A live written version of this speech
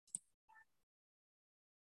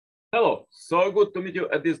Hello, so good to meet you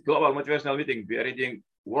at this global motivational meeting. We are reading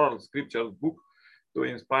World Scriptures book to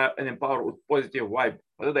inspire and empower with positive vibe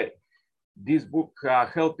for the day. This book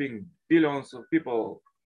helping billions of people,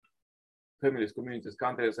 families, communities,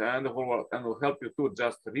 countries, and the whole world, and will help you to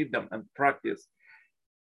just read them and practice.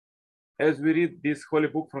 As we read this holy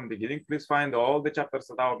book from the beginning, please find all the chapters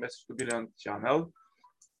at our Message to Billion channel.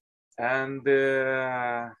 And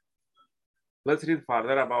let's read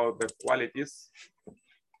further about the qualities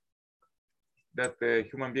that a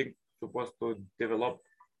human being supposed to develop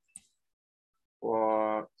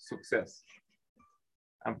for success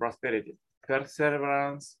and prosperity,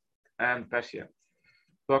 perseverance and patience.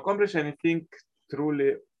 To accomplish anything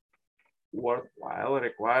truly worthwhile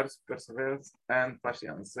requires perseverance and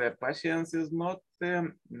patience. Patience is not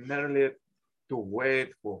merely to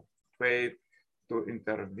wait for fate to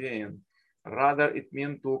intervene. Rather, it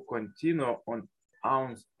means to continue on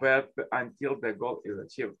our path until the goal is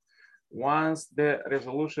achieved. Once the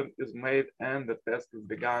resolution is made and the task is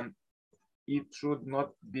begun, it should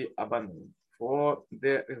not be abandoned, for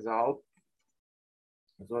the result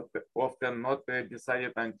is often not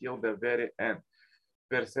decided until the very end.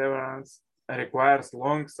 Perseverance requires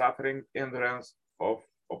long suffering, endurance of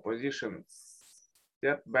opposition,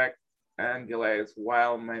 setback, and delays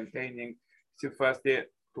while maintaining steadfastly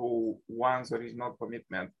to one's original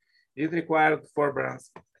commitment. It required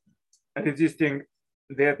forbearance, resisting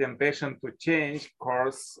the temptation to change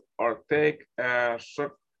course or take a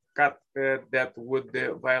shortcut that would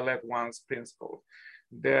violate one's principles.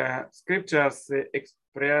 The scriptures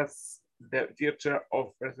express the virtue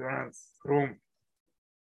of perseverance through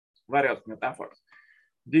various metaphors.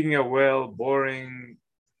 Digging a well, boring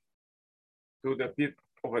to the pit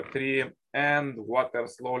of a tree, and water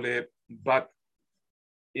slowly but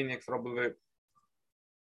inexorably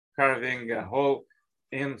carving a hole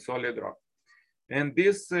in solid rock. And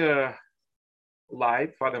this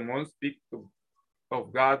light, Father Moon, speaks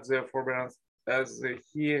of God's forbearance as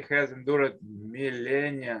he has endured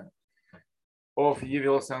millennia of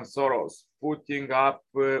evils and sorrows, putting up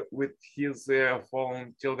with his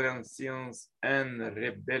fallen children's sins and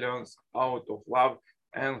rebellions out of love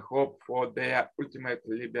and hope for their ultimate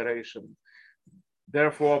liberation.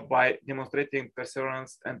 Therefore, by demonstrating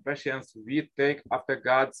perseverance and patience, we take after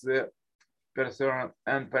God's perseverance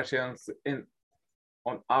and patience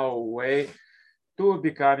on our way to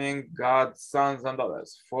becoming God's sons and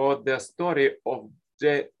daughters. For the story of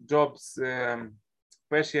Job's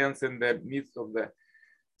patience in the midst of the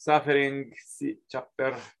suffering, see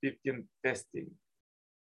chapter 15, testing.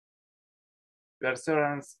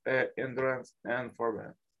 Perseverance, endurance, and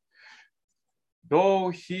forbearance. Though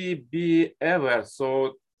he be ever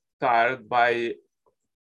so tired by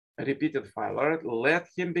repeated failure, let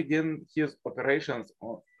him begin his operations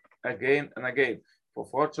again and again. For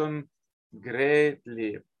fortune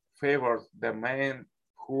greatly favors the man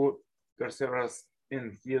who perseveres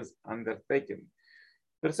in his undertaking.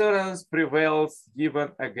 Perseverance prevails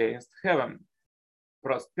even against heaven.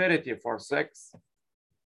 Prosperity forsakes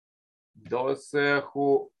those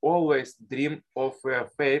who always dream of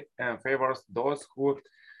faith and favors those who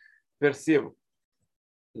perceive.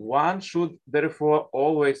 One should therefore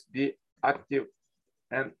always be active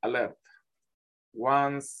and alert.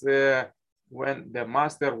 Once, when the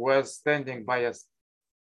master was standing by a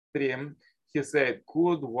stream, he said,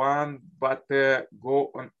 "Could one but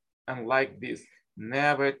go on like this,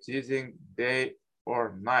 never choosing day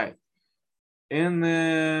or night?" In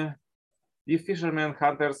if fishermen,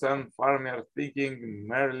 hunters, and farmers, thinking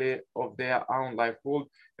merely of their own livelihood,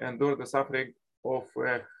 endure the suffering of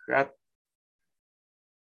hot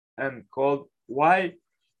and cold, why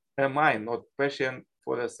am I not patient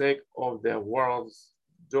for the sake of the world's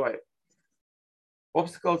joy?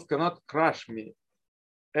 Obstacles cannot crush me.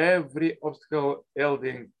 Every obstacle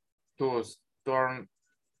yielding to stern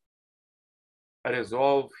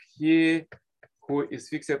resolve, he who is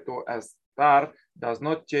fixed to a star does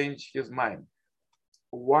not change his mind.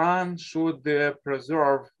 One should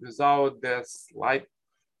preserve without the slight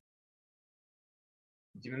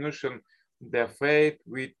diminution the faith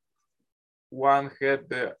which one had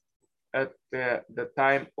at the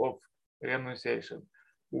time of renunciation.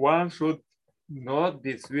 One should not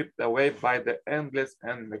be swept away by the endless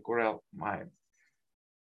and mercurial mind.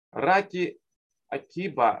 Raki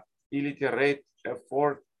Akiba illiterate a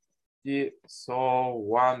 40 saw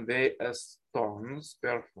one day a stone's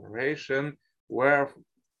perforation where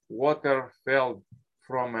water fell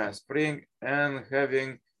from a spring, and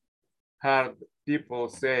having heard people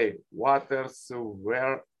say waters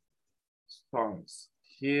were stones,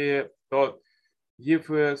 he thought, if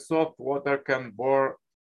soft water can bore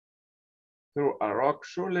through a rock.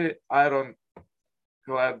 Surely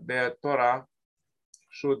iron-clad the Torah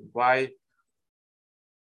should by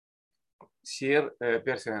sheer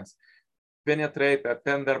perseverance penetrate a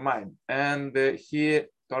tender mind, and he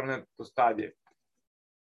turned to study.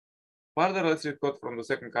 Further, let's read quote from the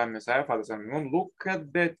second coming Messiah, Father, Son, and Moon. Look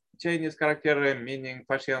at the Chinese character, meaning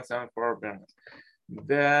patience and forbearance.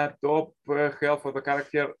 The top half of the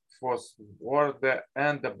character for sword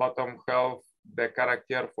and the bottom half the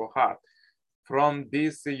character for heart. From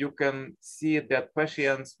this, you can see that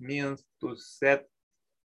patience means to set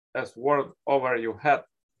a sword over your head.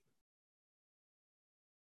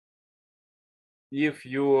 If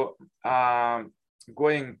you are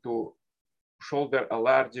going to shoulder a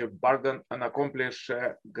large burden and accomplish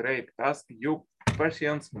a great task, your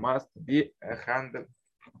patience must be 100-fold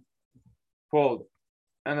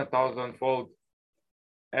and 1,000-fold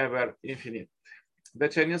ever infinite. The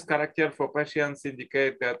Chinese character for patience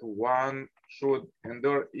indicates that one should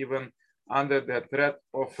endure even under the threat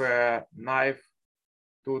of a knife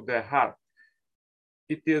to the heart.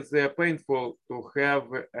 It is painful to have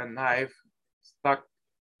a knife stuck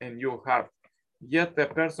in your heart. Yet a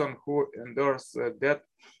person who endures that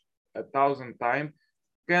 1,000 times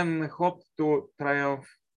can hope to triumph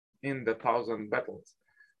in the 1,000 battles.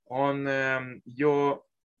 On your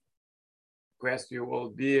quest, you will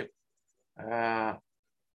be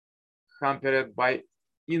hampered by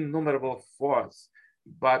innumerable foes,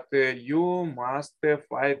 but you must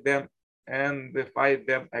fight them and fight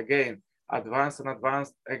them again, advance and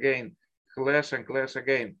advance again, clash and clash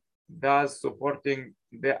again, thus supporting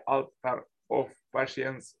the altar of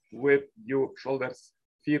patience with your shoulders,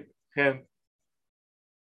 feet, hands,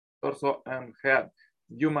 torso, and head.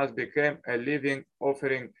 You must become a living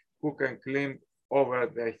offering who can climb over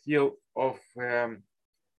the hill of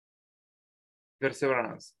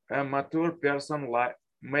perseverance. A mature person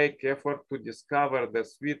make effort to discover the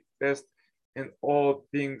sweet taste in all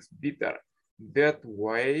things bitter. That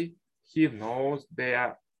way, he knows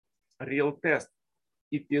their real taste.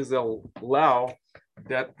 It is a law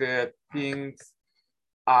that things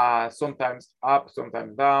are sometimes up,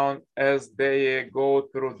 sometimes down as they go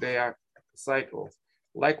through their cycles.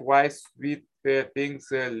 Likewise, sweet things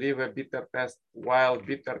leave a bitter taste, while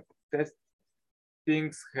bitter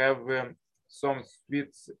things have some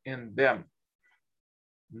sweets in them.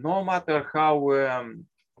 No matter how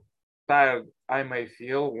tired I may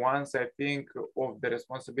feel, once I think of the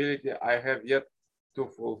responsibility I have yet to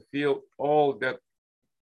fulfill, all that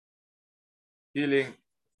feeling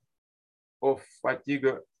of fatigue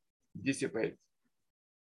dissipates.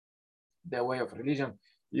 The way of religion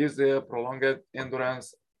is prolonged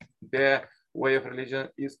endurance. The way of religion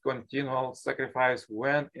is continual sacrifice.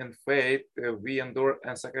 When in faith we endure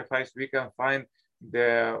and sacrifice, we can find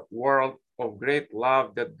the world of great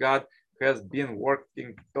love that God has been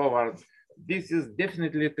working towards. This is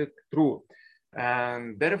definitely true.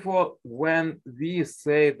 And therefore, when we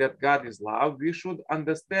say that God is love, we should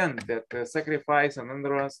understand that sacrifice and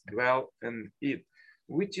endurance dwell in it,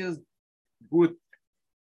 which is good,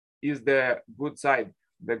 is the good side.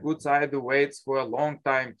 The good side waits for a long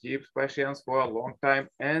time, keeps patience for a long time,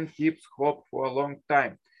 and keeps hope for a long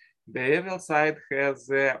time. The evil side has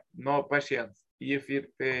no patience. If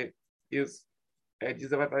it is a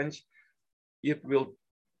disadvantage, it will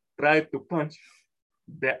try to punch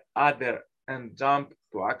the other and jump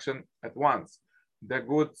to action at once. The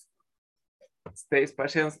good stays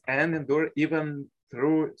patient and endure even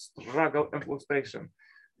through struggle and frustration.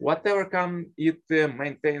 Whatever comes, it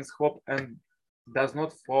maintains hope and does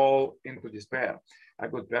not fall into despair. A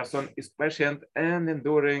good person is patient and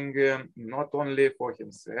enduring not only for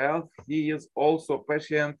himself, he is also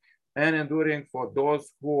patient and enduring for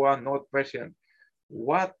those who are not patient.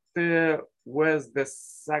 What was the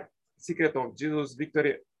secret of Jesus'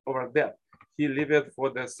 victory over death? He lived for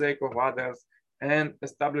the sake of others and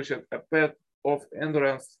established a path of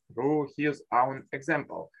endurance through his own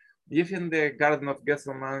example. If in the Garden of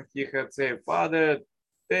Gethsemane he had said, "Father,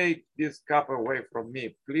 take this cup away from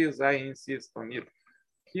me, please, I insist on it,"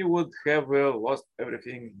 he would have lost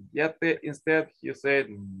everything. Yet instead he said,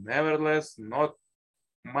 "Nevertheless, not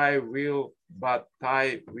my will, but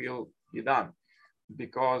thy will be done."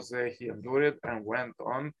 Because he endured and went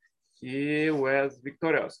on, he was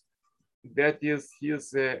victorious. That is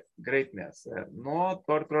his greatness. No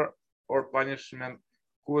torture or punishment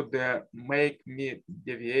could make me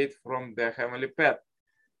deviate from the heavenly path,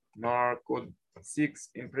 nor could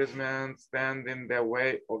 6 imprisonment stand in the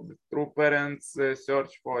way of the true parent's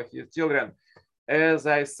search for his children. As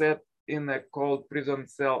I sat in a cold prison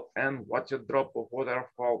cell and watched a drop of water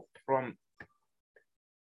fall from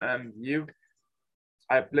and give,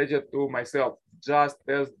 I pledge it to myself, just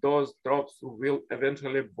as those drops will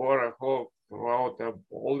eventually bore a hole throughout a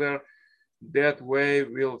boulder. That way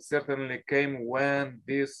will certainly come when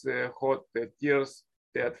these hot tears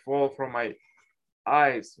that fall from my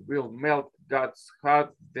eyes will melt God's heart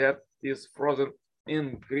that is frozen in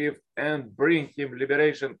grief and bring him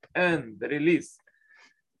liberation and release.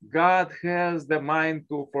 God has the mind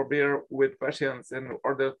to forbear with patience in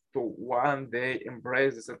order to one day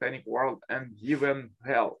embrace the satanic world and even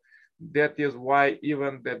hell. That is why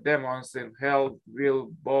even the demons in hell will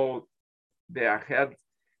bow their heads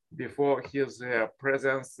before his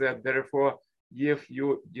presence. Therefore, if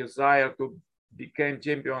you desire to become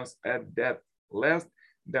champions at that last,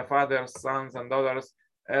 the fathers, sons, and daughters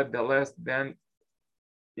at the last, then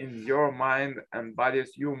in your mind and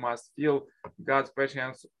bodies, you must feel God's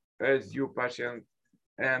patience as you patient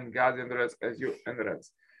and God's endurance as you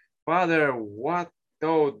endurance. Father, what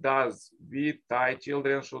thou does we thy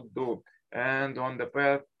children should do, and on the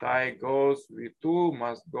path thy goes we too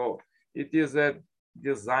must go. It is a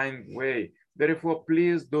designed way. Therefore,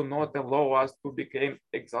 please do not allow us to become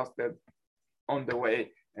exhausted on the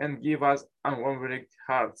way and give us unwavering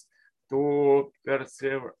hearts to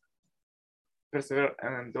persevere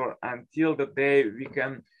and endure until the day we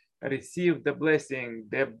can receive the blessing,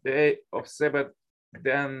 the day of Sabbath.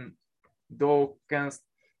 Then thou canst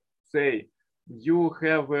say, you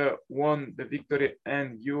have won the victory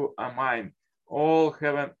and you are mine. All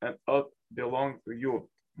heaven and earth belong to you,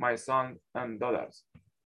 my sons and daughters.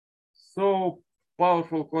 So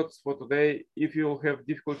powerful quotes for today. If you have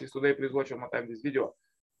difficulties today, please watch one more time this video.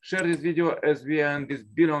 Share this video as we earn this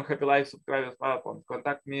billion happy life subscribers platform.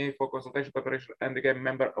 Contact me for consultation, preparation, and become a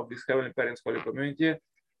member of this Heavenly Parents Holy community.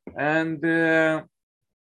 And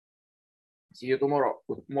see you tomorrow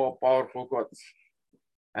with more powerful quotes.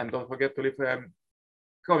 And don't forget to leave a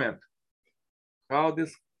comment how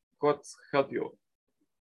these quotes help you.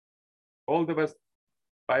 All the best.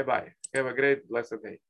 Bye-bye. Have a great, blessed day.